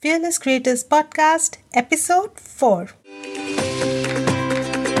Fearless Creators Podcast, Episode 4.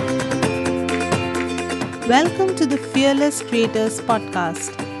 Welcome to the Fearless Creators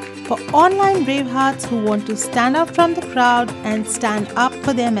Podcast for online bravehearts who want to stand out from the crowd and stand up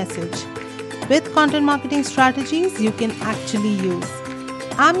for their message with content marketing strategies you can actually use.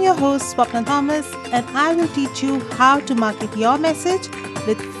 I'm your host, Swapna Thomas, and I will teach you how to market your message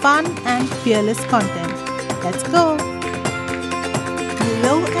with fun and fearless content. Let's go!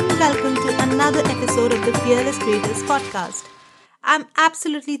 Hello and welcome to another episode of the Fearless Creators Podcast. I'm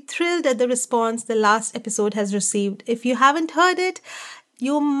absolutely thrilled at the response the last episode has received. If you haven't heard it,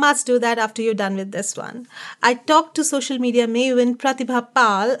 you must do that after you're done with this one. I talked to social media maven Pratibha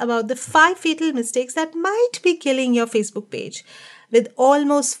Pal about the 5 fatal mistakes that might be killing your Facebook page. With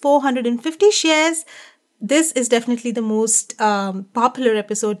almost 450 shares, this is definitely the most popular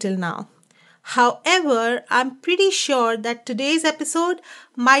episode till now. However, I'm pretty sure that today's episode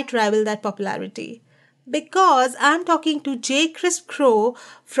might rival that popularity because I'm talking to Jay Crisp Crow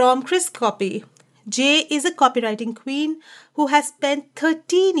from Crisp Copy. Jay is a copywriting queen who has spent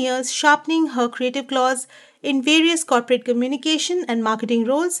 13 years sharpening her creative claws in various corporate communication and marketing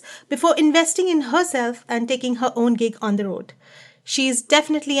roles before investing in herself and taking her own gig on the road. She is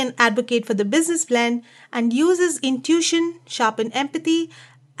definitely an advocate for the business blend and uses intuition, sharpened empathy,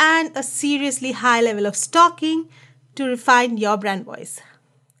 and a seriously high level of stalking to refine your brand voice.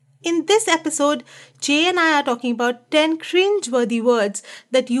 In this episode, Jay and I are talking about 10 cringeworthy words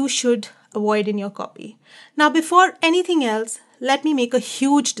that you should avoid in your copy. Now, before anything else, let me make a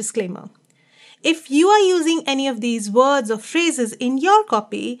huge disclaimer. If you are using any of these words or phrases in your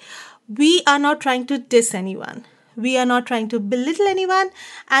copy, we are not trying to diss anyone. We are not trying to belittle anyone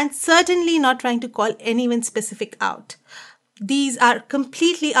and certainly not trying to call anyone specific out. These are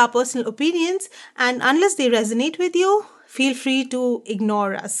completely our personal opinions, and unless they resonate with you, feel free to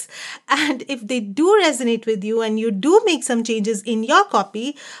ignore us. And if they do resonate with you and you do make some changes in your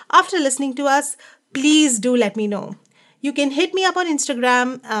copy after listening to us, please do let me know. You can hit me up on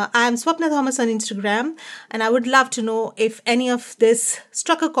Instagram. I am Swapna Thomas on Instagram, and I would love to know if any of this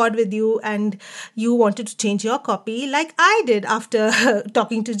struck a chord with you and you wanted to change your copy like I did after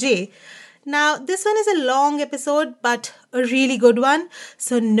talking to Jay. Now, this one is a long episode, but a really good one.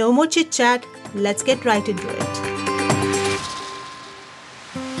 So no more chit chat. Let's get right into it.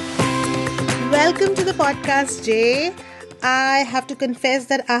 Welcome to the podcast, Jay. I have to confess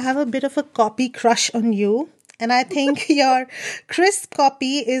that I have a bit of a copy crush on you. And I think your crisp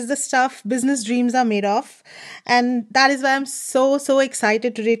copy is the stuff business dreams are made of. And that is why I'm so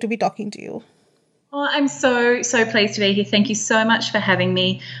excited today to be talking to you. Oh, I'm so pleased to be here. Thank you so much for having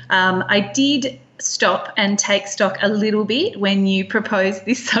me. I did stop and take stock a little bit when you proposed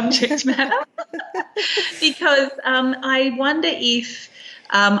this subject matter because I wonder if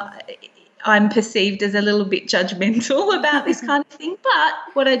I'm perceived as a little bit judgmental about this kind of thing. But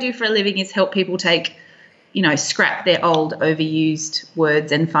what I do for a living is help people scrap their old overused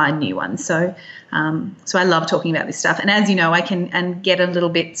words and find new ones. So I love talking about this stuff. And as you know, I can get a little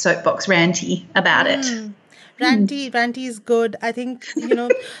bit soapbox ranty about it. Ranty is good. I think,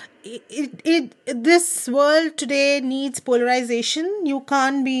 this world today needs polarization. You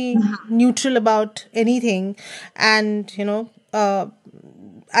can't be neutral about anything. And,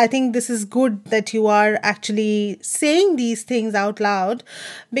 I think this is good that you are actually saying these things out loud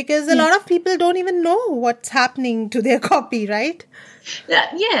because a lot of people don't even know what's happening to their copy, right?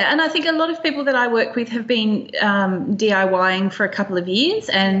 Yeah, and I think a lot of people that I work with have been DIYing for a couple of years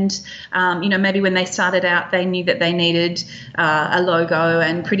and, maybe when they started out they knew that they needed a logo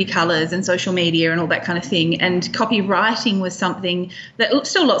and pretty colours and social media and all that kind of thing, and copywriting was something that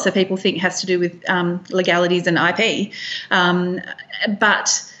still lots of people think has to do with legalities and IP,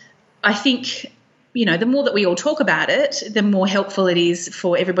 but I think the more that we all talk about it, the more helpful it is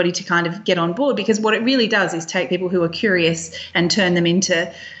for everybody to kind of get on board, because what it really does is take people who are curious and turn them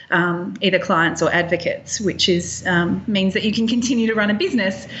into either clients or advocates, which is means that you can continue to run a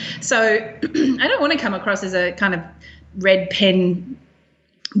business. So I don't want to come across as a kind of red pen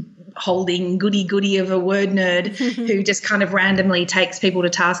holding goody of a word nerd who just kind of randomly takes people to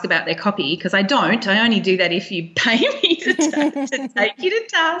task about their copy, because I don't. I only do that if you pay me to take you to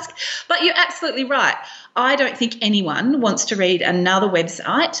task. But you're absolutely right. I don't think anyone wants to read another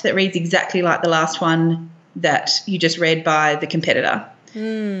website that reads exactly like the last one that you just read by the competitor.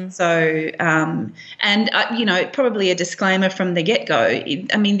 So, probably a disclaimer from the get-go.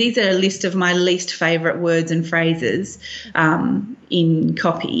 I mean, these are a list of my least favourite words and phrases in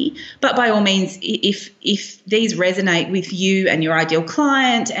copy. But by all means, if these resonate with you and your ideal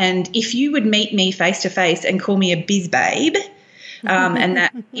client, and if you would meet me face-to-face and call me a biz babe, and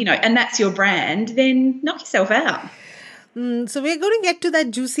that, and that's your brand, then knock yourself out. So we're going to get to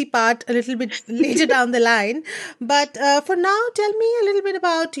that juicy part a little bit later down the line. But for now, tell me a little bit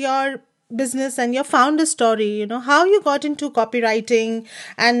about your business and your founder story, how you got into copywriting,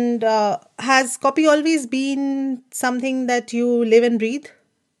 and has copy always been something that you live and breathe?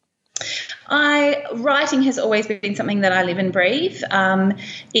 Writing has always been something that I live and breathe.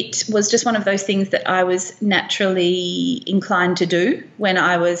 It was just one of those things that I was naturally inclined to do when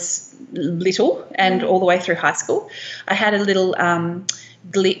I was little and all the way through high school. I had a little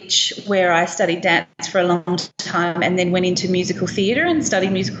glitch where I studied dance for a long time and then went into musical theatre and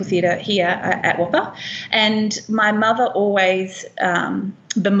studied musical theatre here at Whopper. And my mother always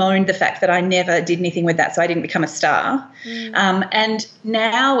bemoaned the fact that I never did anything with that, so I didn't become a star. And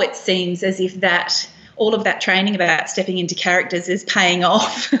now it seems as if all of that training about stepping into characters is paying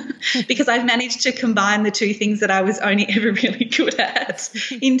off because I've managed to combine the two things that I was only ever really good at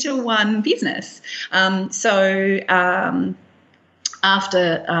into one business.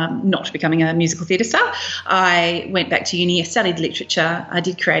 After not becoming a musical theatre star, I went back to uni. I studied literature. I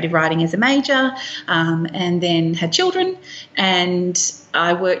did creative writing as a major, and then had children. And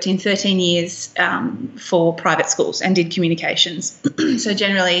I worked in 13 years for private schools and did communications. So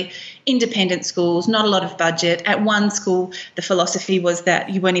generally independent schools, not a lot of budget. At one school, the philosophy was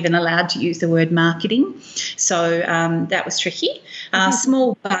that you weren't even allowed to use the word marketing. So that was tricky.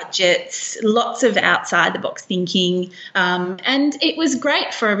 Small budgets, lots of outside-the-box thinking, and it was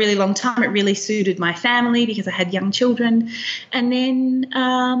great for a really long time. It really suited my family because I had young children. And then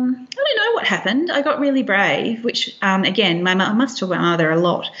I don't know what happened. I got really brave, which, again, I must talk about my mother a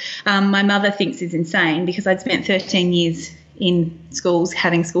lot. My mother thinks is insane because I'd spent 13 years in schools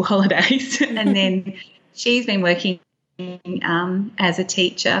having school holidays and then she's been working as a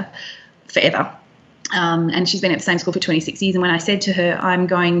teacher forever. And she's been at the same school for 26 years. And when I said to her, I'm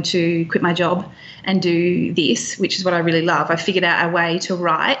going to quit my job and do this, which is what I really love, I figured out a way to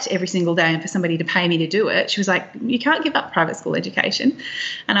write every single day and for somebody to pay me to do it. She was like, you can't give up private school education.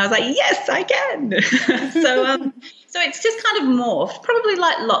 And I was like, yes, I can. So it's just kind of morphed, probably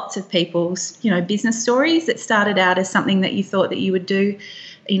like lots of people's, business stories that started out as something that you thought that you would do,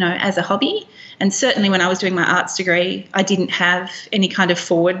 as a hobby. And certainly when I was doing my arts degree, I didn't have any kind of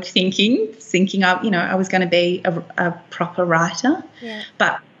forward thinking I was going to be a proper writer. Yeah.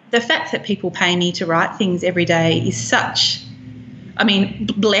 But the fact that people pay me to write things every day is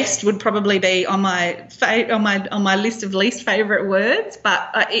blessed would probably be on my list of least favourite words, but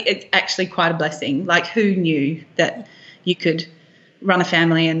it's actually quite a blessing. Like, who knew that you could run a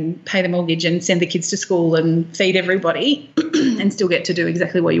family and pay the mortgage and send the kids to school and feed everybody and still get to do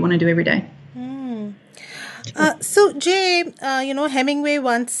exactly what you want to do every day? So, Jay, Hemingway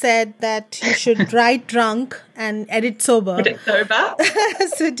once said that you should write drunk and edit sober. Edit sober.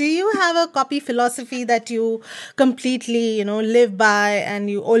 So do you have a copy philosophy that you completely, live by and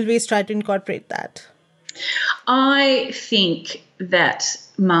you always try to incorporate that? I think that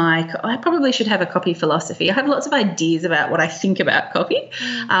I probably should have a copy philosophy. I have lots of ideas about what I think about copy.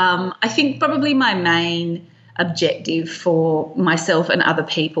 I think probably my main objective for myself and other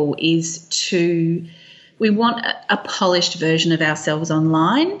people is we want a polished version of ourselves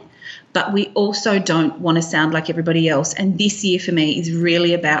online, but we also don't want to sound like everybody else. And this year for me is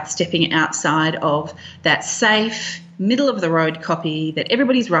really about stepping outside of that safe, middle-of-the-road copy that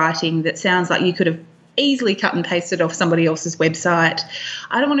everybody's writing that sounds like you could have easily cut and pasted off somebody else's website.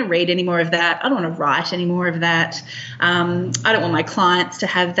 I don't want to read any more of that. I don't want to write any more of that. I don't want my clients to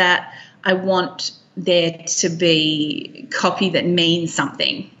have that. I want there to be copy that means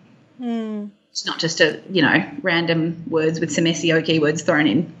something. It's not just random words with some SEO keywords thrown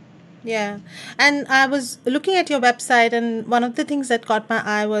in. Yeah. And I was looking at your website, and one of the things that caught my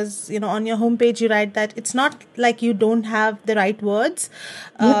eye was, on your homepage, you write that it's not like you don't have the right words.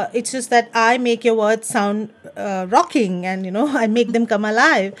 It's just that I make your words sound rocking and, I make them come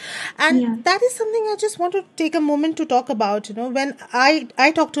alive. And that is something I just want to take a moment to talk about. When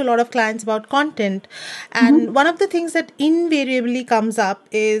I talk to a lot of clients about content, and one of the things that invariably comes up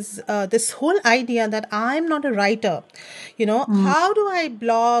is this whole idea that I'm not a writer. How do I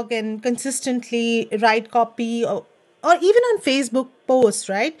blog and consistently write copy or even on Facebook posts,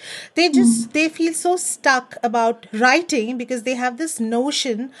 right? They feel so stuck about writing because they have this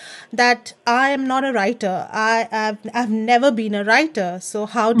notion that I am not a writer. I've never been a writer. So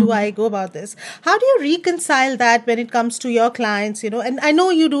how do I go about this? How do you reconcile that when it comes to your clients, and I know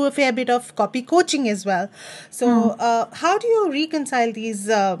you do a fair bit of copy coaching as well. So how do you reconcile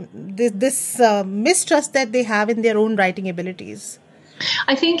this mistrust that they have in their own writing abilities?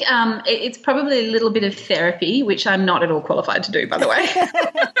 I think it's probably a little bit of therapy, which I'm not at all qualified to do, by the way.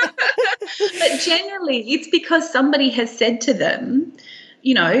 But generally, it's because somebody has said to them,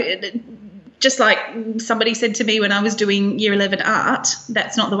 you know, just like somebody said to me when I was doing year 11 art,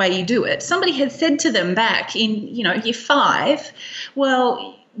 that's not the way you do it. Somebody had said to them back in, you know, year 5,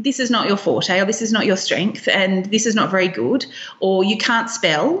 well, this is not your forte, or this is not your strength, and this is not very good, or you can't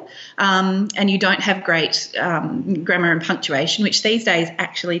spell, and you don't have great grammar and punctuation, which these days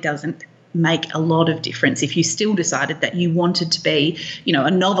actually doesn't make a lot of difference. If you still decided that you wanted to be, you know,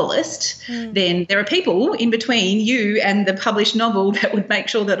 a novelist, then there are people in between you and the published novel that would make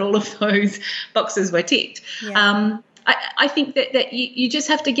sure that all of those boxes were ticked. Yeah. I think that you just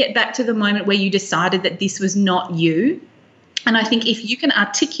have to get back to the moment where you decided that this was not you. And I think if you can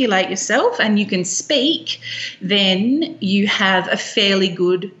articulate yourself and you can speak, then you have a fairly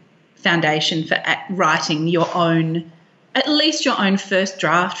good foundation for writing your own, at least your own first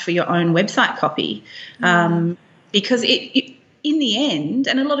draft for your own website copy. Because it in the end,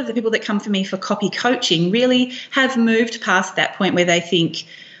 and a lot of the people that come for me for copy coaching really have moved past that point where they think,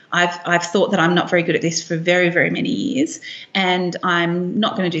 I've thought that I'm not very good at this for very, very many years, and I'm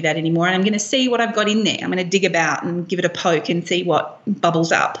not going to do that anymore, and I'm going to see what I've got in there. I'm going to dig about and give it a poke and see what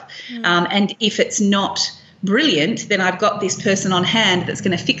bubbles up. And if it's not brilliant, then I've got this person on hand that's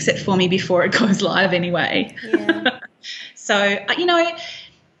going to fix it for me before it goes live anyway. Yeah. So, you know,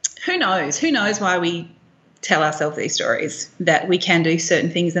 who knows? Who knows why we tell ourselves these stories, that we can do certain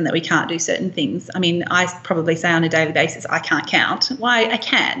things and that we can't do certain things. I mean, I probably say on a daily basis, I can't count. Why? I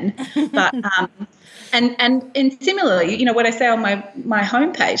can. But and similarly, you know, what I say on my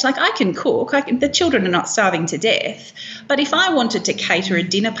homepage, like I can cook. The children are not starving to death. But if I wanted to cater a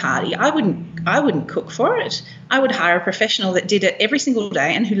dinner party, I wouldn't cook for it. I would hire a professional that did it every single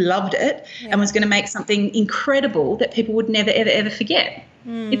day and who loved it and was going to make something incredible that people would never, ever, ever forget.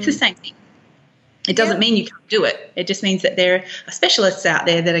 It's the same thing. It doesn't mean you can't do it. It just means that there are specialists out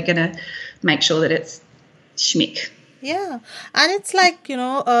there that are going to make sure that it's schmick. Yeah. And it's like, you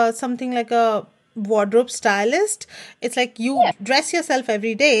know, something like a wardrobe stylist. It's like you dress yourself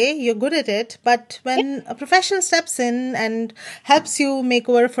every day, you're good at it, but when a professional steps in and helps you make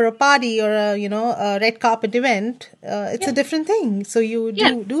over for a party or a red carpet event, it's a different thing. So you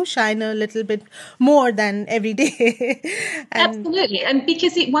do shine a little bit more than every day. Absolutely. And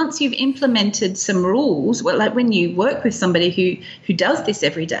because once you've implemented some rules, well, like when you work with somebody who does this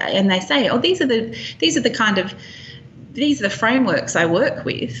every day and they say, oh, these are the frameworks I work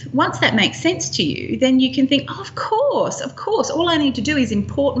with. Once that makes sense to you, then you can think, oh, of course. All I need to do is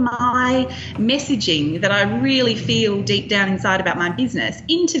import my messaging that I really feel deep down inside about my business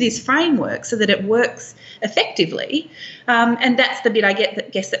into this framework so that it works effectively. And that's the bit I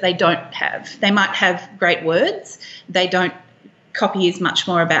guess that they don't have. They might have great words. They don't. Copy is much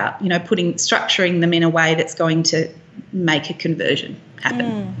more about, you know, structuring them in a way that's going to make a conversion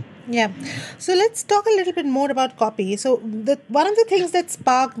happen. Yeah. So let's talk a little bit more about copy. So one of the things that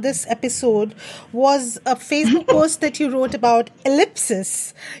sparked this episode was a Facebook post that you wrote about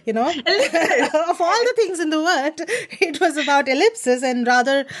ellipsis, you know. Of all the things in the world, it was about ellipsis, and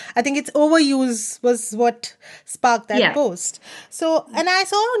rather, I think its overuse was what sparked that post. So, and I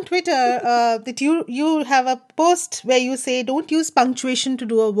saw on Twitter that you have a post where you say, don't use punctuation to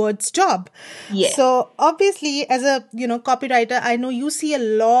do a word's job. Yeah. So obviously, as a, copywriter, I know you see a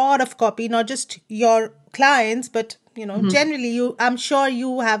lot of copy, not just your clients, but generally I'm sure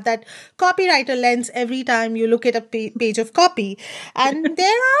you have that copywriter lens every time you look at a page of copy, and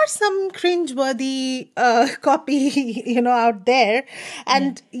there are some cringeworthy copy out there,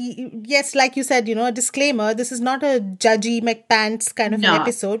 and yes, like you said, a disclaimer, this is not a judgy McPants kind of an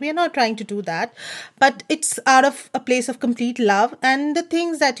episode. We are not trying to do that, but it's out of a place of complete love, and the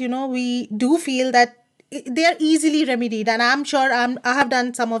things that we do feel that they are easily remedied, and I'm sure I have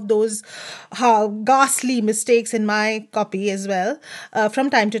done some of those ghastly mistakes in my copy as well from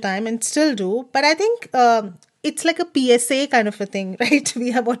time to time, and still do. But I think it's like a PSA kind of a thing, right?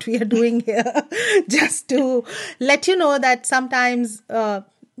 We have what we are doing here just to let you know that sometimes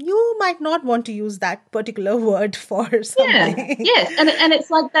you might not want to use that particular word for something. Yes, and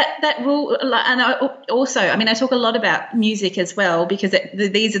it's like that rule. And I talk a lot about music as well, because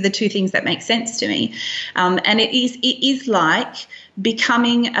these are the two things that make sense to me. And it is like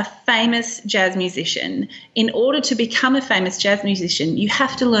becoming a famous jazz musician. In order to become a famous jazz musician, you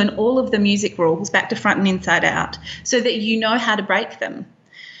have to learn all of the music rules back to front and inside out so that you know how to break them.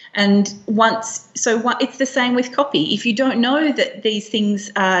 And it's the same with copy. If you don't know that these things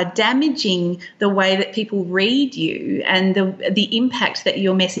are damaging the way that people read you and the impact that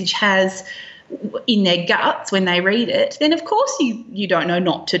your message has in their guts when they read it, then of course you don't know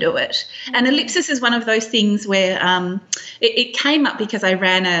not to do it. And ellipsis is one of those things where it came up because I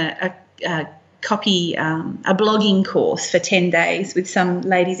ran a blogging course for 10 days with some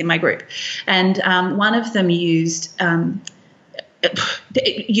ladies in my group, and one of them used there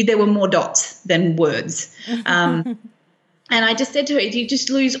were more dots than words. And I just said to her, you just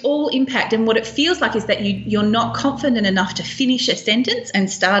lose all impact. And what it feels like is that you're not confident enough to finish a sentence and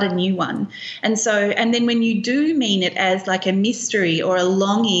start a new one. And then when you do mean it as like a mystery or a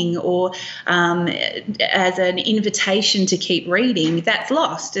longing or as an invitation to keep reading, that's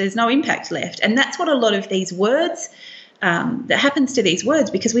lost. There's no impact left. And that's what a lot of these words that happens to these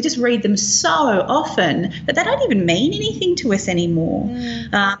words, because we just read them so often that they don't even mean anything to us anymore.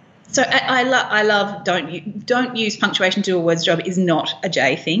 So I love don't use punctuation to do a words job is not a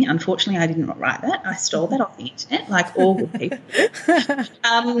J thing. Unfortunately, I did not write that. I stole that off the internet, like all good people.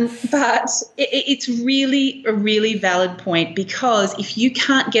 But it's really a really valid point, because if you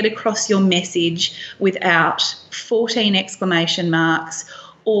can't get across your message without 14 exclamation marks,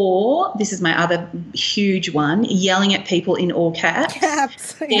 or, this is my other huge one, yelling at people in all caps.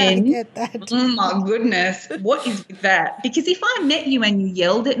 Yeah, I get that. Oh, my goodness, what is with that? Because if I met you and you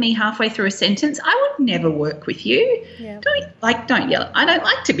yelled at me halfway through a sentence, I would never work with you. Yeah. Don't yell. I don't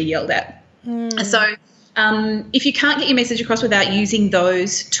like to be yelled at. So if you can't get your message across without using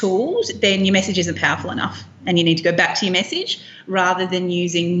those tools, then your message isn't powerful enough, and you need to go back to your message rather than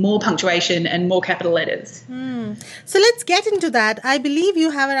using more punctuation and more capital letters. So let's get into that. I believe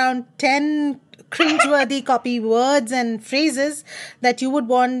you have around 10 cringeworthy copy words and phrases that you would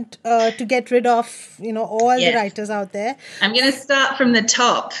want to get rid of, all the writers out there. I'm going to start from the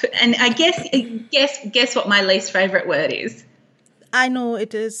top, and I guess what my least favorite word is. I know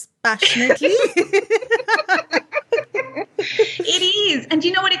it is passionately. It is. And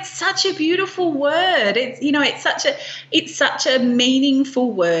you know what? It's such a beautiful word. It's such a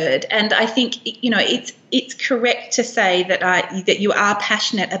meaningful word. And I think, it's correct to say that you are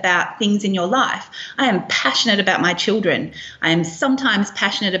passionate about things in your life. I am passionate about my children. I am sometimes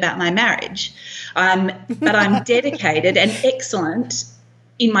passionate about my marriage. But I'm dedicated and excellent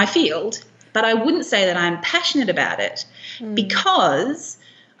in my field. But I wouldn't say that I'm passionate about it, because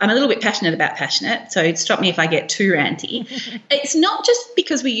I'm a little bit passionate about passionate, so stop me if I get too ranty. It's not just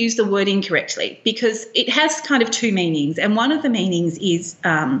because we use the word incorrectly, because it has kind of two meanings, and one of the meanings is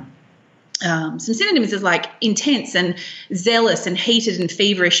some synonyms is like intense and zealous and heated and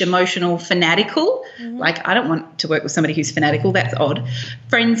feverish, emotional, fanatical. Like, I don't want to work with somebody who's fanatical. That's odd.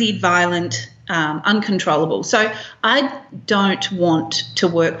 Frenzied, violent, uncontrollable. So I don't want to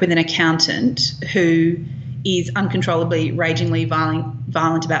work with an accountant who is uncontrollably, ragingly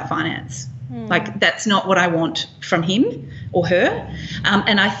violent about finance. Like, that's not what I want from him or her.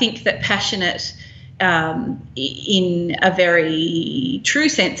 And I think that passionate, in a very true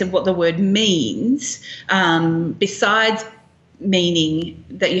sense of what the word means, besides meaning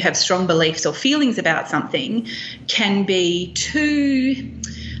that you have strong beliefs or feelings about something, can be too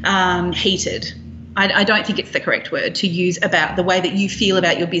heated. I don't think it's the correct word to use about the way that you feel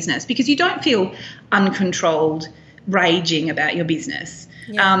about your business, because you don't feel uncontrolled, raging about your business.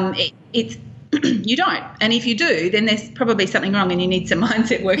 Yeah. You don't. And if you do, then there's probably something wrong and you need some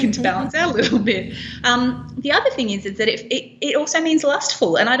mindset working to balance out a little bit. The other thing is that it also means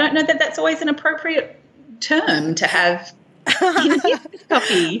lustful, and I don't know that that's always an appropriate term to have in business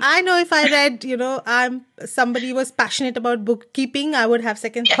copy. I know if I read, somebody was passionate about bookkeeping, I would have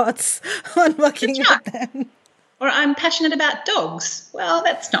second thoughts on working with them. Or I'm passionate about dogs. Well,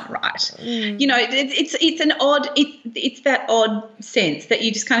 that's not right. It's that odd sense that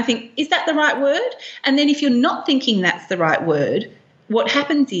you just kind of think, is that the right word? And then if you're not thinking that's the right word, what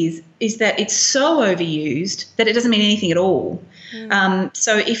happens is that it's so overused that it doesn't mean anything at all.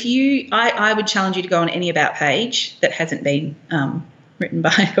 So I would challenge you to go on any about page that hasn't been written by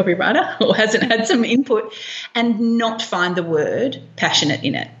a copywriter or hasn't had some input, and not find the word passionate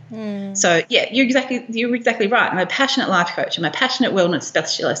in it. So you're exactly right. I'm a passionate life coach. I'm a passionate wellness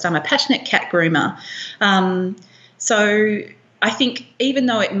specialist. I'm a passionate cat groomer. So I think even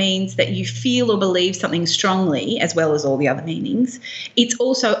though it means that you feel or believe something strongly, as well as all the other meanings, it's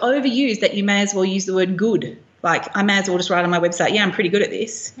also overused that you may as well use the word good. Like, I may as well just write on my website, I'm pretty good at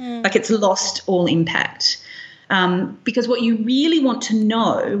this. Like, it's lost all impact. Because what you really want to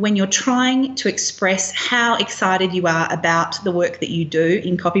know when you're trying to express how excited you are about the work that you do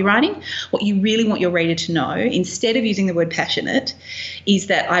in copywriting, what you really want your reader to know, instead of using the word passionate, is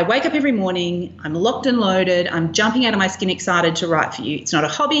that I wake up every morning, I'm locked and loaded, I'm jumping out of my skin excited to write for you. It's not a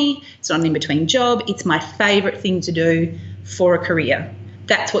hobby, it's not an in-between job, it's my favourite thing to do for a career.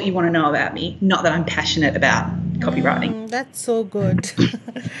 that's what you want to know about me, not that I'm passionate about copywriting. That's so good.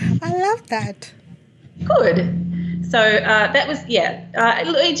 I love that. Good. So that was,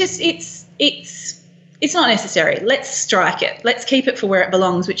 it's not necessary. Let's strike it. Let's keep it for where it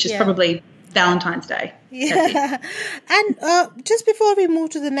belongs, which is probably Valentine's Day. Yeah. And just before we move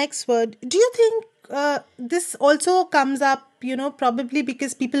to the next word, do you think this also comes up, probably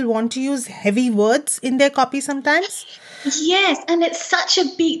because people want to use heavy words in their copy sometimes? Yes, and that's such a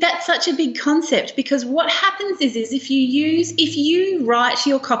big concept, because what happens is if you write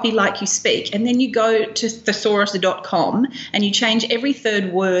your copy like you speak, and then you go to thesaurus.com and you change every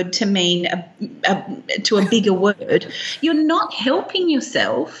third word to mean to a bigger word, you're not helping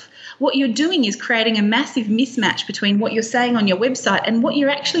yourself. What you're doing is creating a massive mismatch between what you're saying on your website and what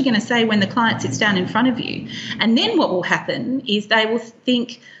you're actually going to say when the client sits down in front of you. And then what will happen is they will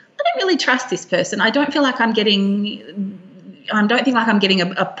think, I don't really trust this person. I don't think like I'm getting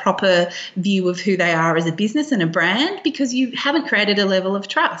a proper view of who they are as a business and a brand, because you haven't created a level of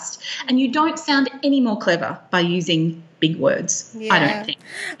trust. And you don't sound any more clever by using big words, I don't think,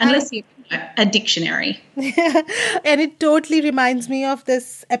 unless you're a dictionary. And it totally reminds me of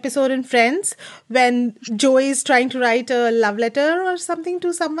this episode in Friends when Joey is trying to write a love letter or something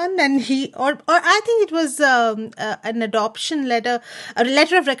to someone, and or I think it was an adoption letter, a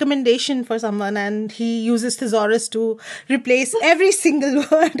letter of recommendation for someone, and he uses thesaurus to replace every single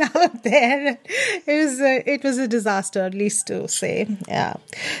word out there. It was a disaster, at least to say. Yeah.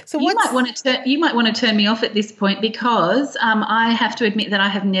 So you might want to turn me off at this point, because I have to admit that I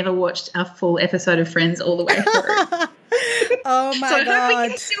have never watched a full episode of Friends all the way through. Oh my God. So I hope we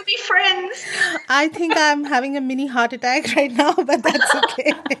can still be friends. I think I'm having a mini heart attack right now, but that's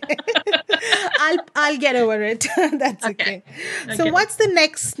okay. I'll get over it. That's okay. So what's the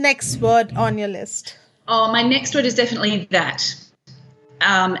next word on your list? Oh, my next word is definitely that.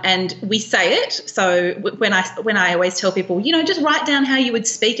 And we say it. So when I always tell people, just write down how you would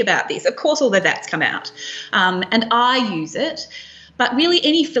speak about this. Of course, all the that's come out. And I use it. But really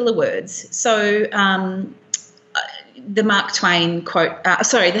any filler words. So the Mark Twain quote,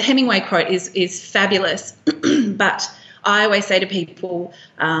 the Hemingway quote is fabulous. But I always say to people,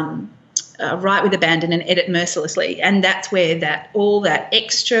 write with abandon and edit mercilessly. And that's where all that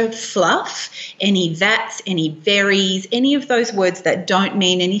extra fluff, any that's, any very's, any of those words that don't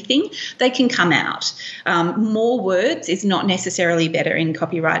mean anything, they can come out. More words is not necessarily better in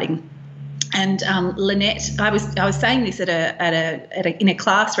copywriting. And Lynette, I was saying this in a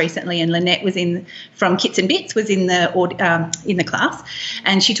class recently, and Lynette was from Kits and Bits was in the class,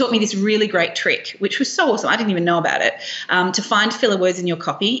 and she taught me this really great trick, which was so awesome. I didn't even know about it. To find filler words in your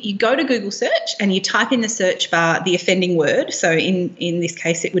copy, you go to Google search and you type in the search bar the offending word. So in this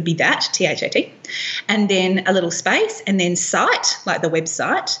case, it would be that, THAT, and then a little space, and then site, like the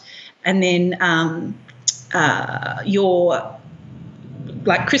website, and then your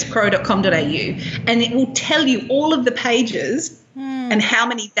like chrispro.com.au, and it will tell you all of the pages and how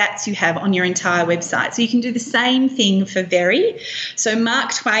many that's you have on your entire website. So you can do the same thing for very. So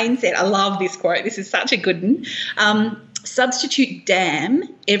Mark Twain said, I love this quote, this is such a good one, substitute damn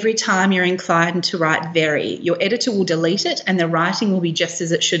every time you're inclined to write very. Your editor will delete it and the writing will be just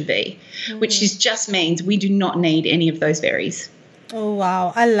as it should be, which just means we do not need any of those verys. Oh,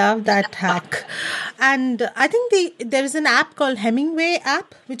 wow. I love that hack. And I think there is an app called Hemingway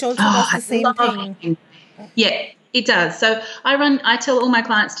app, which also does the same thing. Yeah, it does. So I tell all my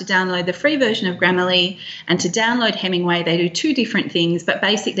clients to download the free version of Grammarly, and to download Hemingway. They do two different things, but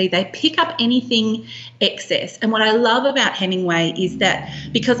basically they pick up anything excess. And what I love about Hemingway is that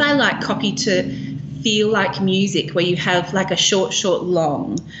because I like copy to feel like music, where you have like a short,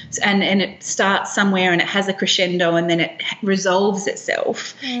 long, and it starts somewhere and it has a crescendo and then it resolves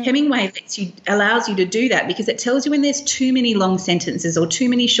itself. Hemingway allows you to do that, because it tells you when there's too many long sentences or too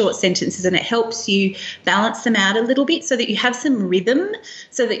many short sentences, and it helps you balance them out a little bit so that you have some rhythm,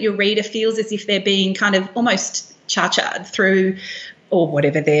 so that your reader feels as if they're being kind of almost cha-cha'd through, or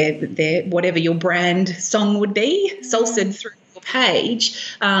whatever whatever your brand song would be, salsa'd through your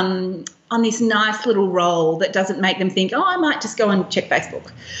page, on this nice little roll that doesn't make them think, I might just go and check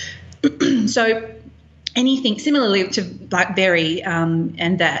Facebook. So anything similarly to like very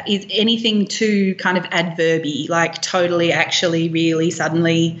and that is anything too kind of adverby, like totally, actually, really,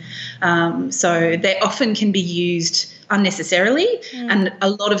 suddenly. So they often can be used unnecessarily, and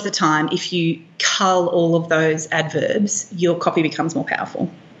a lot of the time if you cull all of those adverbs, your copy becomes more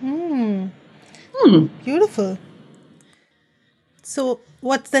powerful. Beautiful. So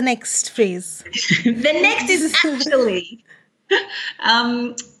what's the next phrase? The next is actually,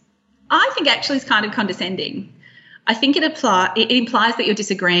 I think actually is kind of condescending. I think it implies that you're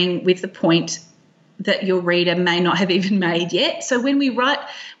disagreeing with the point that your reader may not have even made yet. So when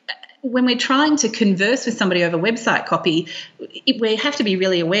we're trying to converse with somebody over website copy, we have to be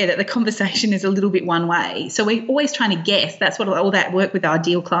really aware that the conversation is a little bit one way. So we're always trying to guess. That's what all that work with our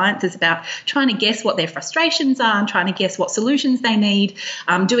ideal clients is about, trying to guess what their frustrations are and trying to guess what solutions they need,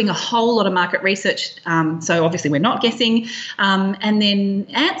 doing a whole lot of market research. So obviously we're not guessing, and then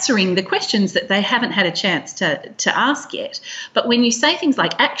answering the questions that they haven't had a chance to ask yet. But when you say things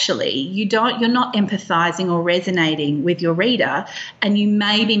like actually, you're not empathizing or resonating with your reader, and you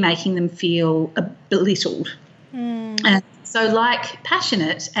may be making them feel belittled. And so like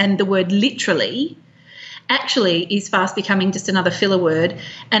passionate and the word literally actually is fast becoming just another filler word,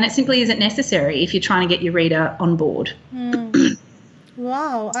 and it simply isn't necessary if you're trying to get your reader on board.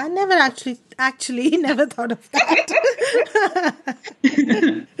 Wow, I never actually never thought of that.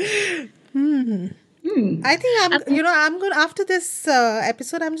 I think I'm going after this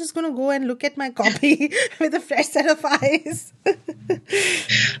episode, I'm just going to go and look at my copy with a fresh set of eyes.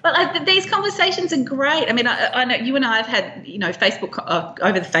 Well, these conversations are great. I mean, I know you and I have had, Facebook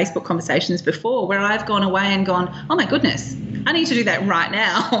over the Facebook conversations before, where I've gone away and gone, oh my goodness, I need to do that right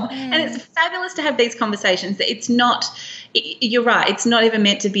now. And it's fabulous to have these conversations. You're right, it's not even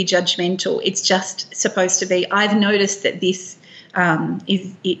meant to be judgmental. It's just supposed to be, I've noticed that this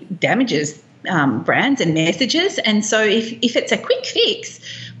it damages brands and messages, and so if it's a quick fix,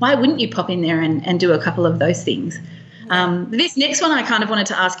 why wouldn't you pop in there and do a couple of those things? This next one I kind of wanted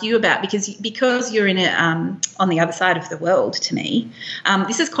to ask you about because you're in it on the other side of the world to me.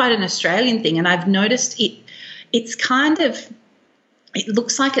 This is quite an Australian thing, and I've noticed it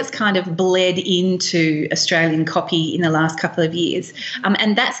looks like it's kind of bled into Australian copy in the last couple of years,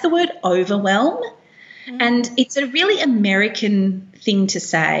 and that's the word overwhelm. And it's a really American thing to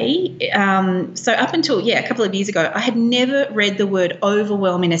say. So up until, a couple of years ago, I had never read the word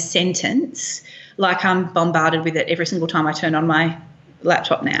overwhelm in a sentence like I'm bombarded with it every single time I turn on my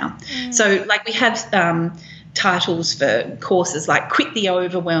laptop now. So like we have titles for courses like Quit the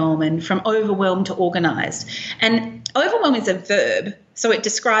Overwhelm and From Overwhelmed to Organised. And overwhelm is a verb, so it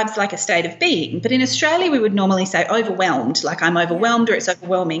describes like a state of being. But in Australia, we would normally say overwhelmed, like I'm overwhelmed or it's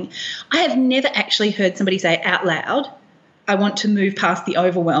overwhelming. I have never actually heard somebody say out loud, I want to move past the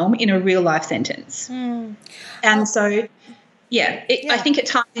overwhelm in a real life sentence. And so, I think it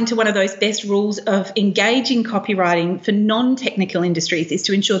ties into one of those best rules of engaging copywriting for non-technical industries is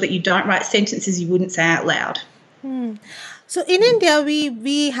to ensure that you don't write sentences you wouldn't say out loud. So in India,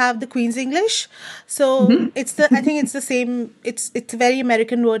 we have the Queen's English. So I think it's the same. It's a very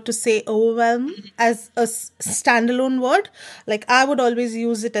American word to say overwhelm as a standalone word. Like I would always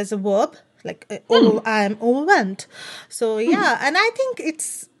use it as a verb. Like, I am overwhelmed. So, and I think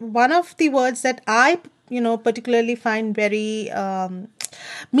it's one of the words that I, particularly find very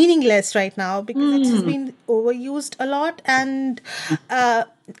meaningless right now because it has been overused a lot, and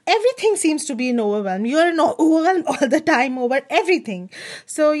everything seems to be an overwhelm. You're overwhelmed all the time over everything.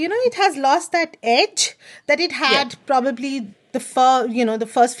 So, it has lost that edge that it had probably the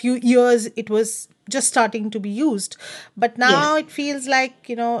first few years it was just starting to be used. But now it feels like,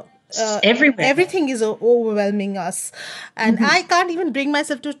 everywhere. Everything is overwhelming us, and I can't even bring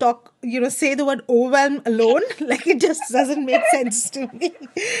myself to talk, say the word overwhelm alone. Like it just doesn't make sense to me.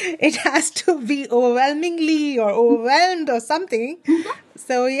 It has to be overwhelmingly or overwhelmed or something.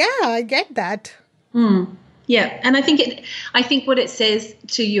 So I get that. Yeah, and I think what it says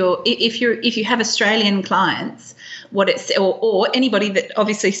to if you have Australian clients, what it's or anybody that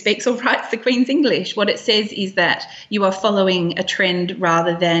obviously speaks or writes the Queen's English, what it says is that you are following a trend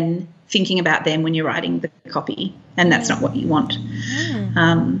rather than thinking about them when you're writing the copy, and that's not what you want.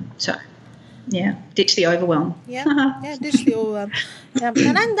 Ditch the overwhelm. Ditch the overwhelm.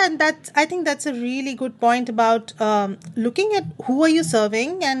 And that I think that's a really good point about looking at who are you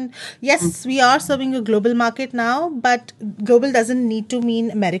serving. And yes, we are serving a global market now, but global doesn't need to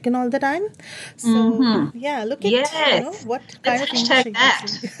mean American all the time. So look at what kind of hashtag that.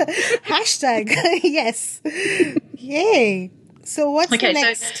 Hashtag yes. Yay. So what's the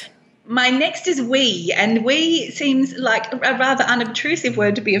next? So my next is we, and we seems like a rather unobtrusive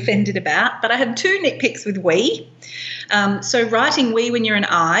word to be offended about, but I have two nitpicks with we. So writing we when you're an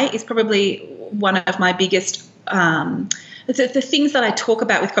I is probably one of my biggest, the things that I talk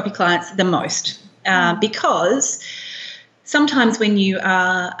about with copy clients the most, because sometimes when you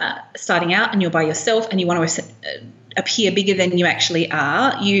are starting out and you're by yourself and you want to appear bigger than you actually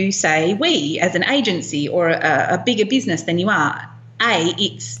are, you say we as an agency or a bigger business than you are. A,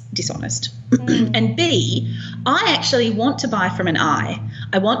 it's dishonest. And B, I actually want to buy from an I.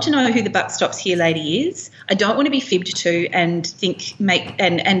 I want to know who the buck stops here lady is. I don't want to be fibbed to and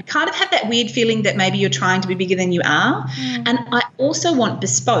and kind of have that weird feeling that maybe you're trying to be bigger than you are. And I also want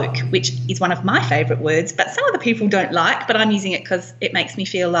bespoke, which is one of my favourite words, but some other people don't like, but I'm using it because it makes me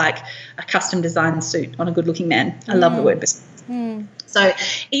feel like a custom designed suit on a good-looking man. I love the word bespoke. So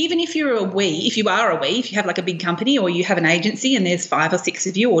even if you are a we, if you have like a big company or you have an agency and there's 5 or 6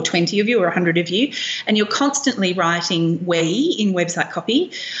 of you or 20 of you or 100 of you and you're constantly writing we in website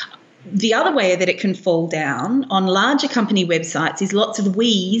copy, the other way that it can fall down on larger company websites is lots of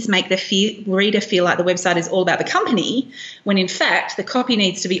we's make the reader feel like the website is all about the company, when in fact the copy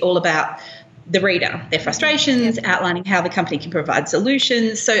needs to be all about the reader, their frustrations, outlining how the company can provide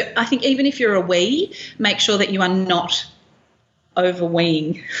solutions. So I think even if you're a we, make sure that you are not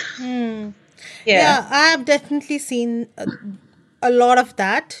overweighing. Yeah, I have definitely seen a lot of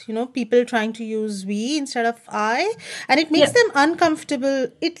that, people trying to use we instead of I, and it makes them uncomfortable.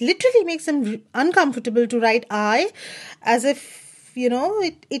 It literally makes them uncomfortable to write I, as if,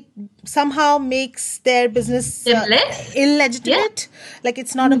 it somehow makes their business illegitimate. Like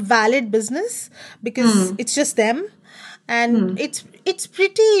it's not a valid business because it's just them. And it's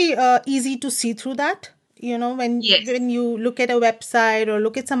pretty easy to see through that. When you look at a website or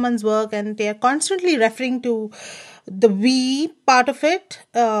look at someone's work and they are constantly referring to the we part of it,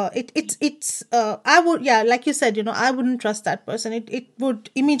 I would, like you said, I wouldn't trust that person. It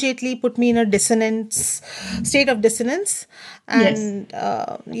would immediately put me in a state of dissonance. And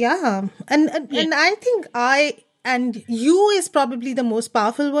and I think I and you is probably the most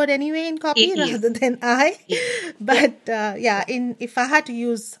powerful word anyway in copy rather than I. But if I had to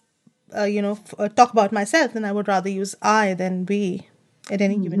use talk about myself, then I would rather use I than we at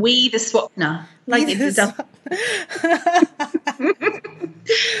any given time. We the swapner. Like it does.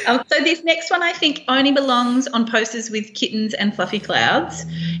 So this next one I think only belongs on posters with kittens and fluffy clouds.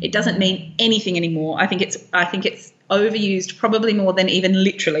 It doesn't mean anything anymore. I think it's overused probably more than even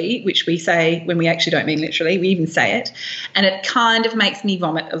literally, which we say when we actually don't mean literally. We even say it. And it kind of makes me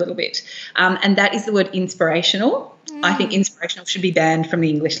vomit a little bit. And that is the word inspirational. I think inspirational should be banned from the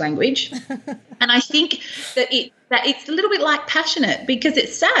English language. And I think that it's a little bit like passionate, because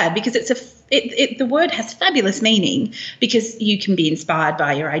it's sad, because the word has fabulous meaning, because you can be inspired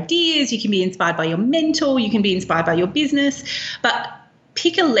by your ideas, you can be inspired by your mentor, you can be inspired by your business, but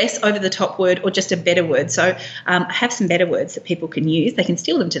pick a less over-the-top word or just a better word. So I have some better words that people can use. They can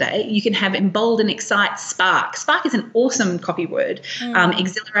steal them today. You can have embolden, excite, spark. Spark is an awesome copy word.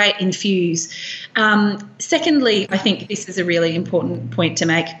 Exhilarate, infuse. Secondly, I think this is a really important point to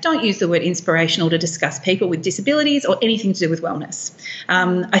make. Don't use the word inspirational to discuss people with disabilities or anything to do with wellness.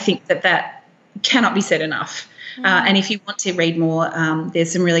 I think that cannot be said enough. And if you want to read more,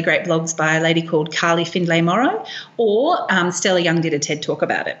 there's some really great blogs by a lady called Carly Findlay-Morrow, or Stella Young did a TED Talk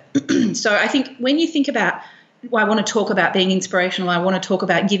about it. So I think when you think about, I want to talk about being inspirational, I want to talk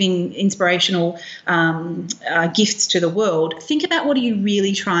about giving inspirational gifts to the world, think about what are you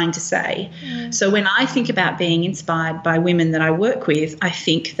really trying to say. So when I think about being inspired by women that I work with, I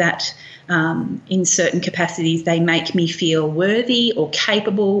think that in certain capacities they make me feel worthy or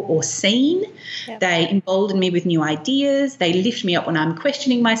capable or seen. They embolden me with new ideas. They lift me up when I'm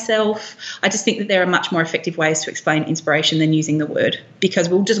questioning myself. I just think that there are much more effective ways to explain inspiration than using the word, because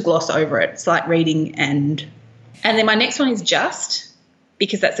we'll just gloss over it. It's like reading and then my next one is just,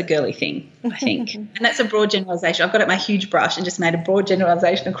 because that's a girly thing, I think. And that's a broad generalisation. I've got my huge brush and just made a broad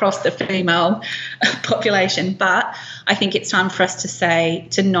generalisation across the female population. But I think it's time for us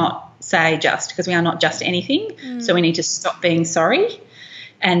to not say just, because we are not just anything. So we need to stop being sorry.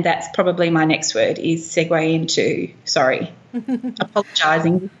 And that's probably my next word, is segue into sorry.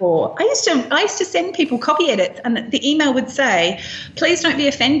 Apologising before. I used to send people copy edits, and the email would say, please don't be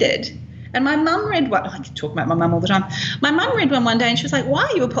offended. And my mum read one. I can talk about my mum all the time. My mum read one day and she was like, why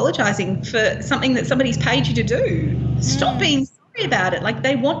are you apologising for something that somebody's paid you to do? Stop being sorry about it. Like,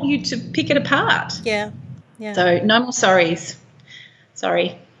 they want you to pick it apart. Yeah. So no more sorries.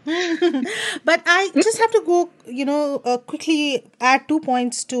 Sorry. But I just have to go, quickly add 2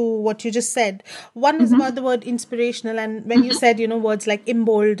 points to what you just said. One is about the word inspirational, and when you said, words like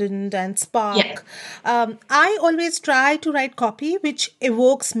emboldened and spark, I always try to write copy which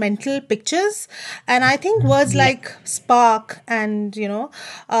evokes mental pictures, and I think words like spark and,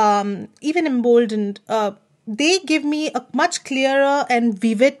 even emboldened, they give me a much clearer and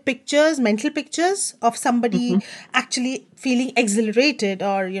vivid mental pictures of somebody actually feeling exhilarated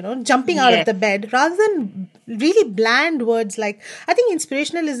or, jumping out of the bed, rather than really bland words like, I think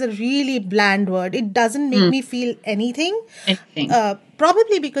inspirational is a really bland word. It doesn't make me feel anything.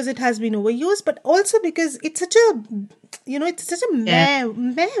 Probably because it has been overused, but also because it's such a it's such a meh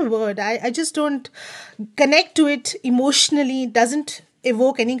word. I just don't connect to it emotionally. It doesn't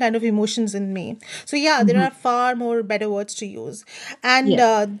evoke any kind of emotions in me. So there are far more better words to use. And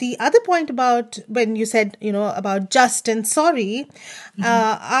the other point about when you said, about just and sorry,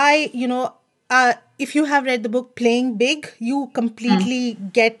 if you have read the book Playing Big, you completely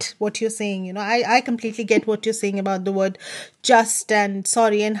get what you're saying. I completely get what you're saying about the word just and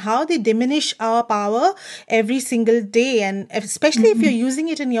sorry and how they diminish our power every single day. And especially if you're using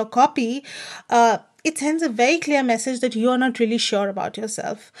it in your copy, it sends a very clear message that you are not really sure about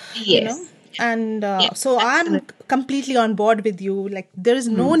yourself. Yes. And absolutely. so I'm completely on board with you. Like, there is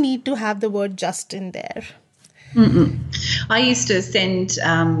no need to have the word just in there. I used to send,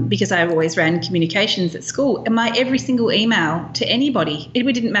 because I always ran communications at school, and my every single email to anybody, it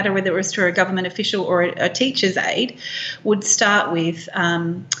didn't matter whether it was to a government official or a teacher's aide, would start with,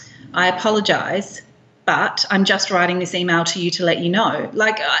 I apologise, but I'm just writing this email to you to let you know.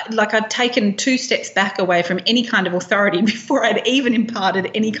 Like I'd taken 2 steps back away from any kind of authority before I'd even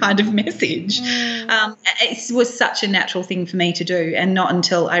imparted any kind of message. It was such a natural thing for me to do, and not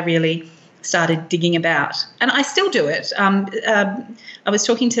until I really started digging about. And I still do it. I was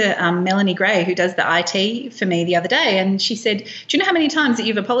talking to Melanie Gray, who does the IT for me, the other day, and she said, do you know how many times that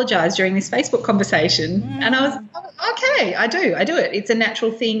you've apologised during this Facebook conversation? And I was, okay, I do it. It's a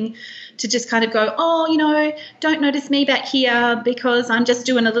natural thing to just kind of go, don't notice me back here because I'm just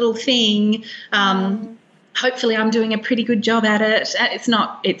doing a little thing. Hopefully I'm doing a pretty good job at it. It's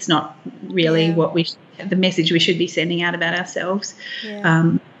not really what the message we should be sending out about ourselves.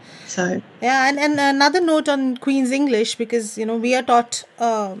 And another note on Queen's English, because we are taught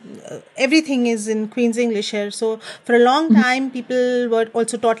everything is in Queen's English here. So for a long time, people were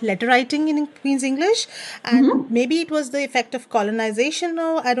also taught letter writing in Queen's English, and maybe it was the effect of colonization,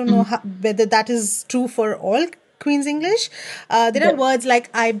 or I don't know whether that is true for all Queen's English. There are words like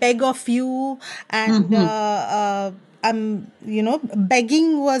 "I beg of you," and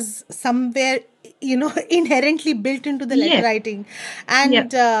begging was somewhere inherently built into the letter writing. And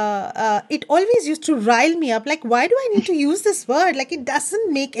it always used to rile me up. Like, why do I need to use this word? Like, it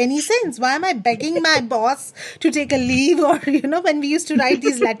doesn't make any sense. Why am I begging my boss to take a leave? Or, when we used to write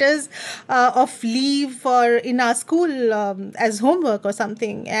these letters of leave for in our school as homework or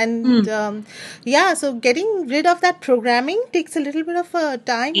something. And so getting rid of that programming takes a little bit of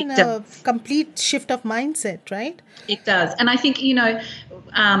time and a complete shift of mindset, right? It does. And I think,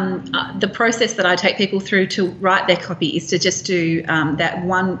 the process that I take people through to write their copy is to just do that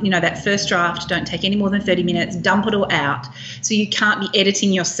one, that first draft. Don't take any more than 30 minutes, dump it all out. So you can't be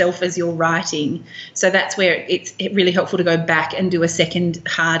editing yourself as you're writing. So that's where it's really helpful to go back and do a second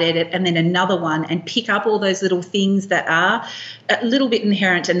hard edit and then another one and pick up all those little things that are a little bit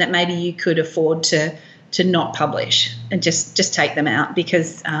inherent and that maybe you could afford to not publish and just take them out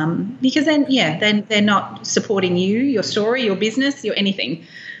because then they're not supporting you, your story, your business, your anything.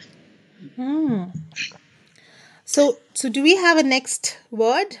 So do we have a next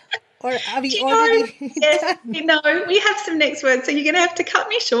word, or are we already yes, no, we have some next words. So you're going to have to cut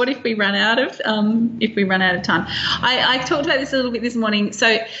me short if we run out of time. I talked about this a little bit this morning.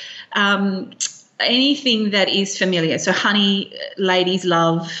 So anything that is familiar, so honey, ladies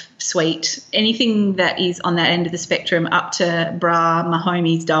love, sweet, anything that is on that end of the spectrum up to bra, my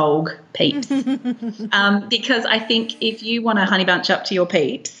homie's dog, peeps. Because I think if you want a honey bunch up to your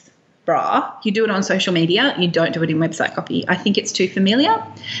peeps, bra, you do it on social media, you don't do it in website copy. I think it's too familiar,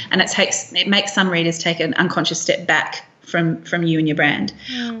 and it makes some readers take an unconscious step back from you and your brand.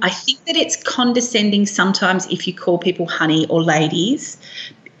 I think that it's condescending sometimes if you call people honey or ladies,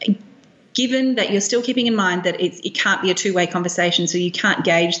 given that you're still keeping in mind that it can't be a two-way conversation, so you can't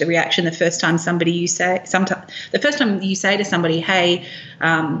gauge the reaction the first time you say to somebody, hey,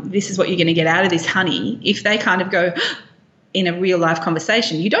 this is what you're going to get out of this honey. If they kind of go in a real life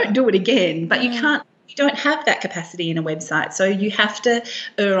conversation, you don't do it again, but you don't have that capacity in a website. So you have to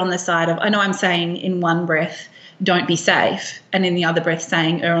err on the side of, I know I'm saying in one breath, don't be safe, and in the other breath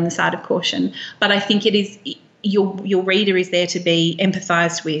saying err on the side of caution. But I think it is your reader is there to be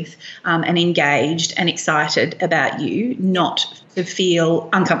empathised with and engaged and excited about you, not to feel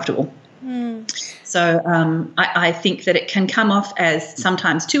uncomfortable. So I think that it can come off as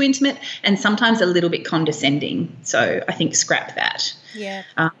sometimes too intimate and sometimes a little bit condescending. So I think scrap that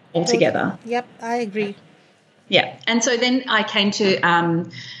altogether. Yep, I agree. Yeah. And so then I came to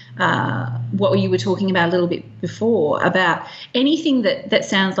what you were talking about a little bit before about anything that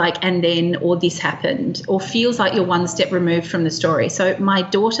sounds like "and then" or "this happened" or feels like you're one step removed from the story. So my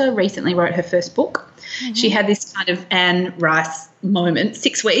daughter recently wrote her first book. Mm-hmm. She had this kind of Anne Rice moment,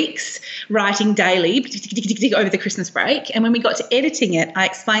 6 weeks, writing daily over the Christmas break. And when we got to editing it, I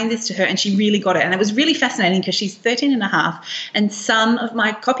explained this to her and she really got it. And it was really fascinating because she's 13 and a half. And some of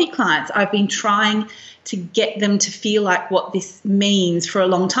my copy clients, I've been trying to get them to feel like what this means for a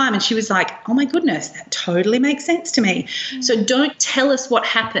long time. And she was like, oh, my goodness, that totally makes sense to me. Mm. So don't tell us what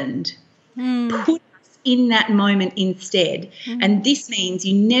happened. Put in that moment instead. And this means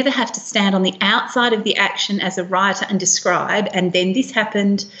you never have to stand on the outside of the action as a writer and describe, and then this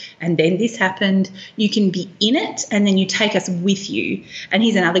happened, and then this happened. You can be in it, and then you take us with you. And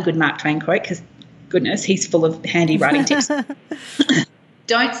here's another good Mark Twain quote, because, goodness, he's full of handy writing tips.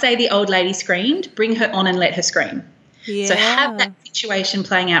 Don't say the old lady screamed, bring her on and let her scream. Yeah. So have that situation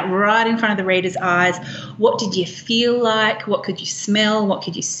playing out right in front of the reader's eyes. What did you feel like? What could you smell? What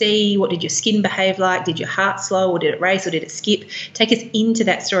could you see? What did your skin behave like? Did your heart slow, or did it race, or did it skip? Take us into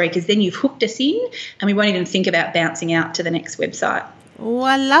that story, because then you've hooked us in and we won't even think about bouncing out to the next website. Oh,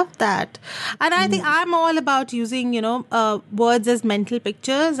 I love that. And I think I'm all about using, words as mental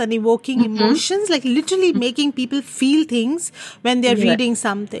pictures and evoking emotions, like literally making people feel things when they're reading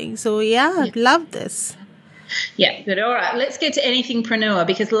something. So, love this. Yeah, good. All right, let's get to anythingpreneur,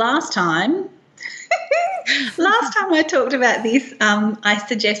 because last time I talked about this, I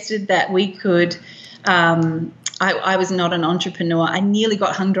suggested that we could I was not an entrepreneur. I nearly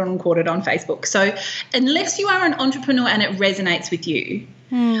got hung on and quartered on Facebook. So unless you are an entrepreneur and it resonates with you,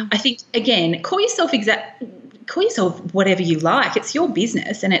 I think, again, call yourself whatever you like. It's your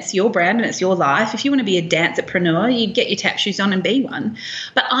business and it's your brand and it's your life. If you want to be a dancerpreneur, you get your tap shoes on and be one.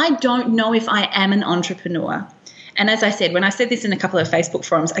 But I don't know if I am an entrepreneur. And as I said, when I said this in a couple of Facebook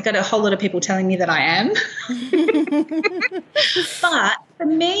forums, I got a whole lot of people telling me that I am. But for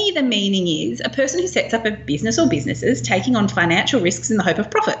me, the meaning is a person who sets up a business or businesses taking on financial risks in the hope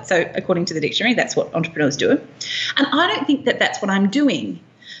of profit. So according to the dictionary, that's what entrepreneurs do. And I don't think that that's what I'm doing.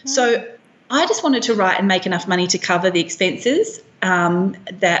 So I just wanted to write and make enough money to cover the expenses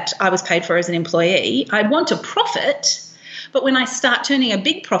that I was paid for as an employee. I want to profit. But when I start turning a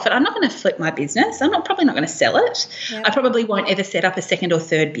big profit, I'm not going to flip my business. I'm probably not going to sell it. Yep. I probably won't ever set up a second or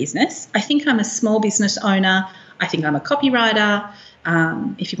third business. I think I'm a small business owner. I think I'm a copywriter.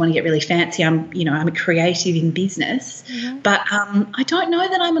 If you want to get really fancy, I'm a creative in business. But I don't know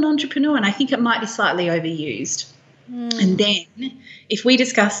that I'm an entrepreneur, and I think it might be slightly overused. And then if we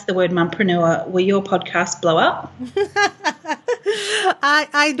discuss the word mumpreneur, will your podcast blow up?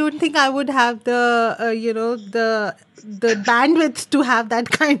 I don't think I would have the bandwidth to have that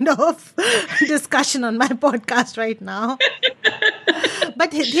kind of discussion on my podcast right now.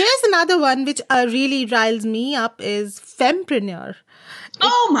 But here's another one which really riles me up is fempreneur.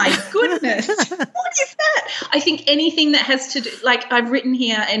 Oh, my goodness. What is that? I think anything that has to do, like I've written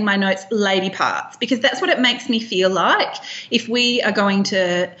here in my notes, lady parts, because that's what it makes me feel like if we are going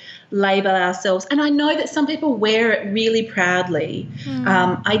to label ourselves. And I know that some people wear it really proudly.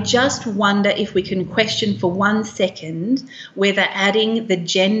 I just wonder if we can question for 1 second whether adding the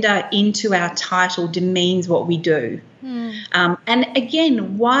gender into our title demeans what we do. And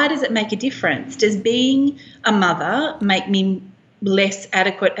again, why does it make a difference? Does being a mother make me less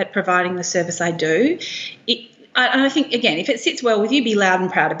adequate at providing the service I do? I think, again, if it sits well with you, be loud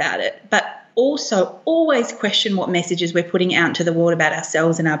and proud about it. But also always question what messages we're putting out into the world about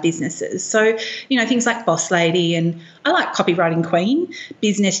ourselves and our businesses. So, things like boss lady, and I like copywriting queen,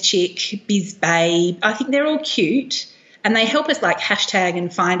 business chick, biz babe. I think they're all cute. And they help us like hashtag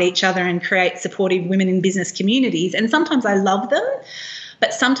and find each other and create supportive women in business communities. And sometimes I love them,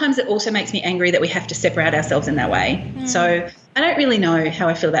 but sometimes it also makes me angry that we have to separate ourselves in that way. So I don't really know how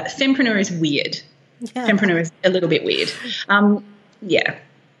I feel about it. Fempreneur is weird. Yeah. Fempreneur is a little bit weird. I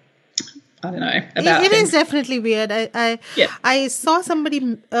don't know about it. It is definitely weird. I saw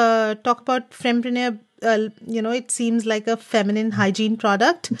somebody talk about fempreneur. It seems like a feminine hygiene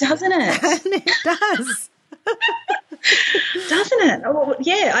product, doesn't it? And it does. Doesn't it? Oh,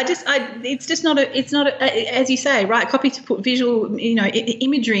 yeah. It's just not a, as you say, right? Copy to put visual,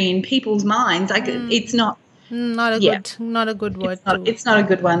 imagery in people's minds. Like it's not. Not a good word. It's not a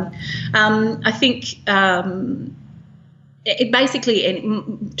good one. I think it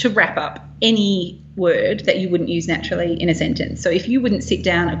basically, to wrap up, any word that you wouldn't use naturally in a sentence. So if you wouldn't sit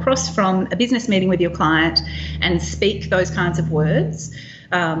down across from a business meeting with your client and speak those kinds of words,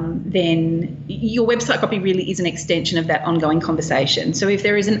 then your website copy really is an extension of that ongoing conversation. So if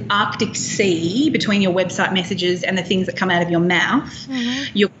there is an Arctic sea between your website messages and the things that come out of your mouth,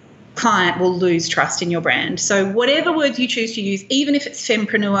 your client will lose trust in your brand. So whatever words you choose to use, even if it's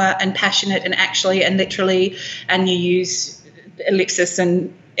fempreneur and passionate and actually and literally, and you use ellipsis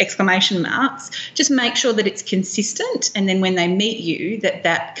and exclamation marks, just make sure that it's consistent, and then when they meet you,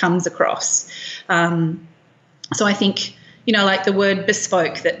 that comes across. So I think, like the word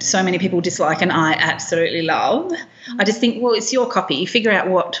bespoke that so many people dislike and I absolutely love, I just think, well, it's your copy. You figure out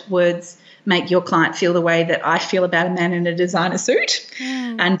what words make your client feel the way that I feel about a man in a designer suit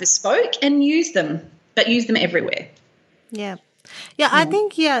and bespoke, and use them, but use them everywhere. Yeah. Yeah, I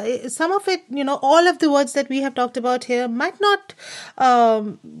think, some of it, all of the words that we have talked about here might not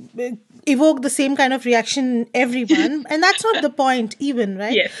evoke the same kind of reaction in everyone. And that's not the point even,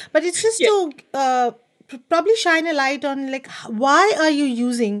 right? Yeah. But it's just to probably shine a light on, like, why are you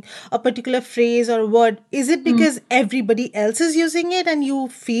using a particular phrase or word? Is it because everybody else is using it and you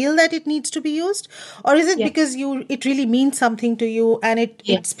feel that it needs to be used? Or is it because it really means something to you and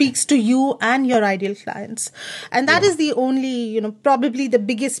it speaks to you and your ideal clients? And that is the only, probably the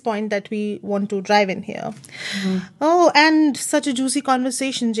biggest point that we want to drive in here. Oh, and such a juicy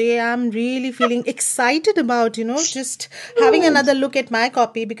conversation, Jay. I'm really feeling excited about, just having another look at my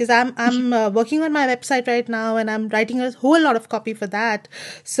copy, because I'm working on my website right now, and I'm writing a whole lot of copy for that.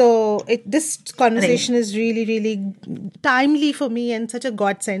 So this conversation is really, really timely for me and such a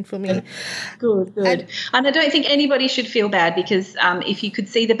godsend for me. Good. And I don't think anybody should feel bad, because if you could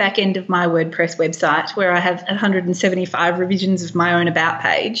see the back end of my WordPress website, where I have 175 revisions of my own about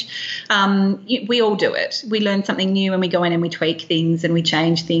page, we all do it. We learn something new and we go in and we tweak things and we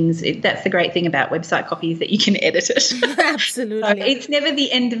change things. That's the great thing about website copy, is that you can edit it. Absolutely. So it's never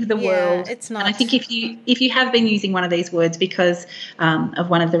the end of the world. It's not. And I think if you have been using one of these words because of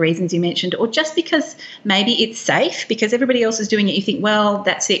one of the reasons you mentioned, or just because maybe it's safe, because everybody else is doing it, you think, well,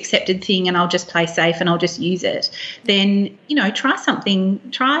 that's the accepted thing and I'll just play safe and I'll just use it, then, try something,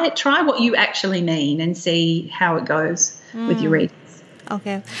 try what you actually mean and see how it goes with your readers.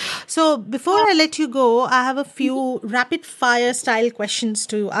 Okay. So before I let you go, I have a few rapid fire style questions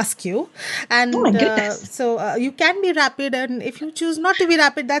to ask you. And oh my goodness. So you can be rapid, and if you choose not to be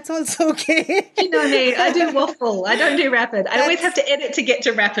rapid, that's also okay. You know me, I do waffle. I don't do rapid. I always have to edit to get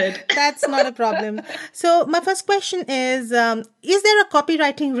to rapid. That's not a problem. So my first question is there a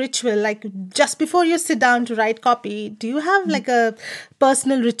copywriting ritual, like just before you sit down to write copy? Do you have like a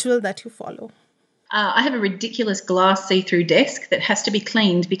personal ritual that you follow? I have a ridiculous glass see-through desk that has to be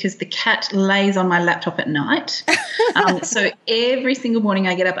cleaned because the cat lays on my laptop at night. So every single morning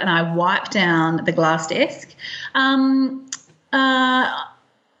I get up and I wipe down the glass desk. I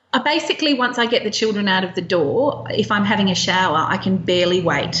basically, once I get the children out of the door, if I'm having a shower, I can barely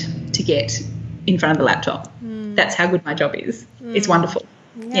wait to get in front of the laptop. That's how good my job is. It's wonderful.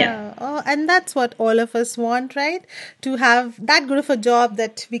 Yeah. Oh, and that's what all of us want, right? To have that good of a job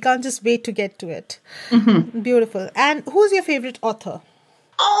that we can't just wait to get to it. Mm-hmm. Beautiful. And who's your favorite author?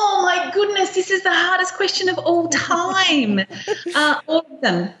 Oh, my goodness. This is the hardest question of all time. All of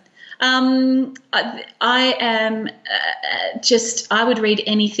them. I am I would read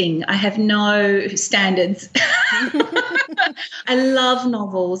anything. I have no standards. I love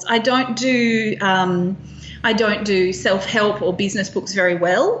novels. I don't do self-help or business books very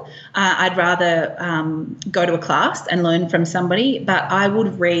well. I'd rather go to a class and learn from somebody, but I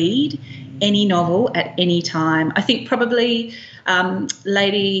would read any novel at any time. I think probably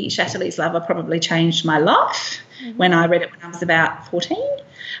Lady Chatterley's Lover probably changed my life when I read it when I was about 14.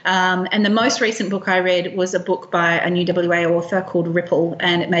 And the most recent book I read was a book by a new WA author called Ripple,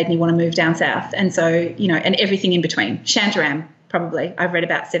 and it made me want to move down south. And so, and everything in between. Shantaram, probably, I've read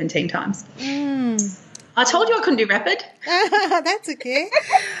about 17 times. I told you I couldn't do rapid. That's okay.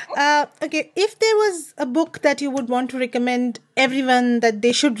 Okay, if there was a book that you would want to recommend everyone that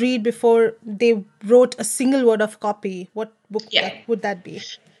they should read before they wrote a single word of copy, what book would that be?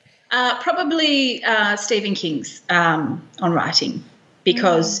 Probably Stephen King's on writing,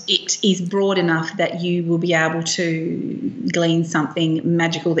 because it is broad enough that you will be able to glean something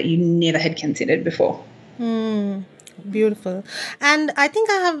magical that you never had considered before. Beautiful. And I think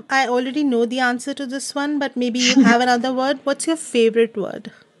I already know the answer to this one, but maybe you have another word. What's your favorite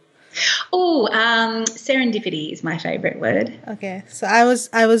word? Oh, serendipity is my favorite word. Okay, so I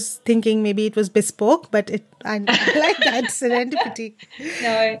was thinking maybe it was bespoke, but I like that, serendipity.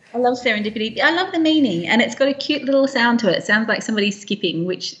 No, I love serendipity. I love the meaning, and it's got a cute little sound to it. It sounds like somebody skipping,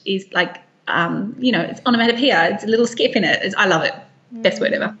 which is like, it's onomatopoeia. It's a little skip in it. I love it. Best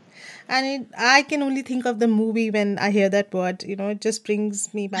word ever. And I can only think of the movie when I hear that word. It just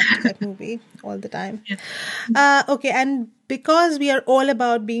brings me back to that movie all the time. Okay, and because we are all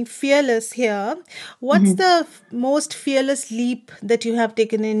about being fearless here, what's the most fearless leap that you have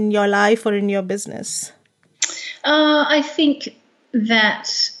taken in your life or in your business? I think that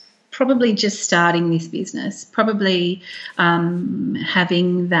probably just starting this business, probably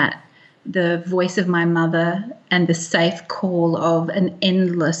having the voice of my mother and the safe call of an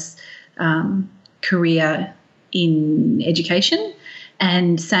endless career in education,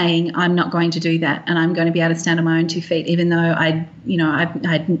 and saying I'm not going to do that, and I'm going to be able to stand on my own 2 feet, even though I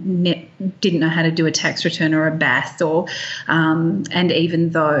didn't know how to do a tax return or a BAS, and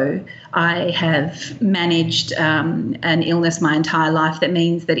even though I have managed an illness my entire life that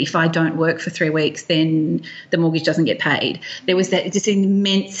means that if I don't work for 3 weeks, then the mortgage doesn't get paid. There was that just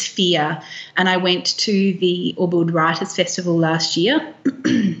immense fear, and I went to the Ubud Writers Festival last year,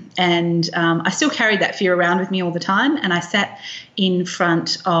 and I still carried that fear around with me all the time, and I sat in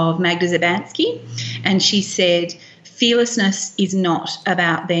front of Magda Zabansky, and she said, fearlessness is not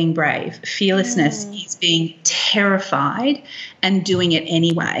about being brave. Fearlessness is being terrified and doing it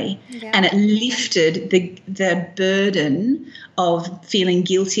anyway. Yeah. And it lifted the burden of feeling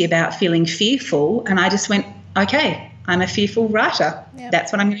guilty about feeling fearful, and I just went, okay, I'm a fearful writer. Yep.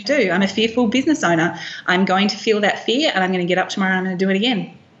 That's what I'm going to do. I'm a fearful business owner. I'm going to feel that fear, and I'm going to get up tomorrow and I'm going to do it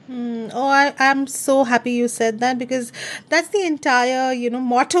again. I'm so happy you said that, because that's the entire,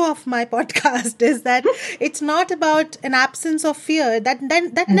 motto of my podcast, is that it's not about an absence of fear. That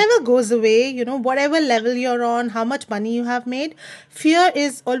never goes away. Whatever level you're on, how much money you have made, fear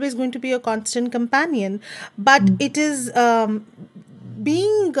is always going to be a constant companion. But it is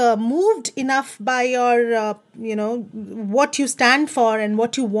being moved enough by your, what you stand for and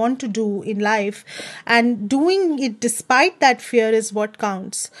what you want to do in life, and doing it despite that fear is what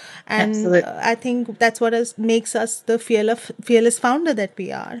counts. And I think that's what makes us the fearless founder that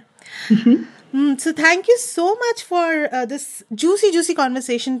we are. So thank you so much for this juicy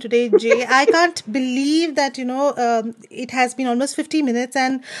conversation today, Jay. I can't believe that, it has been almost 50 minutes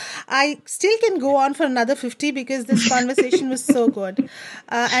and I still can go on for another 50 because this conversation was so good.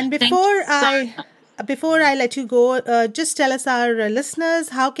 And before I let you go, just tell us, our listeners,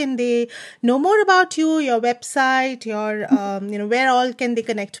 how can they know more about you, your website, your, where all can they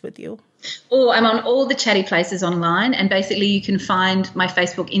connect with you? Oh, I'm on all the chatty places online, and basically you can find my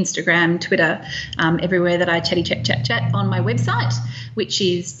Facebook, Instagram, Twitter, everywhere that I chatty chat on my website, which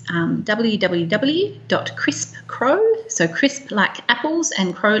is www.crispcrow, so crisp like apples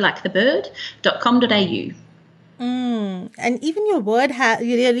and crow like the bird, .com.au. And even your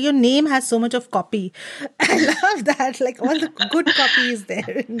your name has so much of copy. I love that. Like, all the good copy is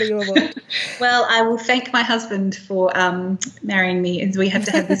there in your word. Well, I will thank my husband for marrying me, as we have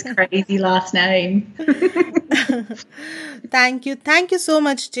to have this crazy last name. Thank you. Thank you so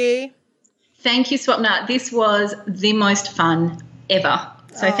much, Jay. Thank you, Swapna. This was the most fun ever.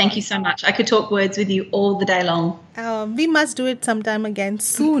 So thank you so much. I could talk words with you all the day long. We must do it sometime again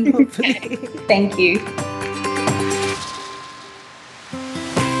soon, hopefully. Thank you.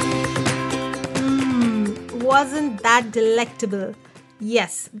 Wasn't that delectable?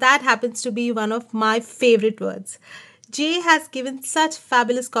 Yes, that happens to be one of my favorite words. Jay has given such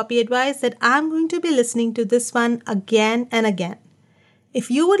fabulous copy advice that I'm going to be listening to this one again and again.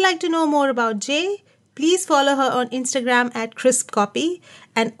 If you would like to know more about Jay, please follow her on Instagram at crispcopy,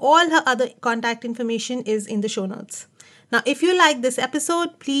 and all her other contact information is in the show notes. Now, if you like this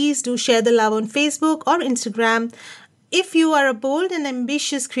episode, please do share the love on Facebook or Instagram. If you are a bold and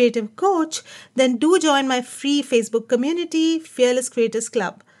ambitious creative coach, then do join my free Facebook community, Fearless Creators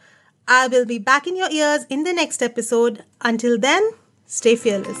Club. I will be back in your ears in the next episode. Until then, stay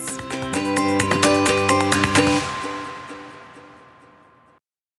fearless.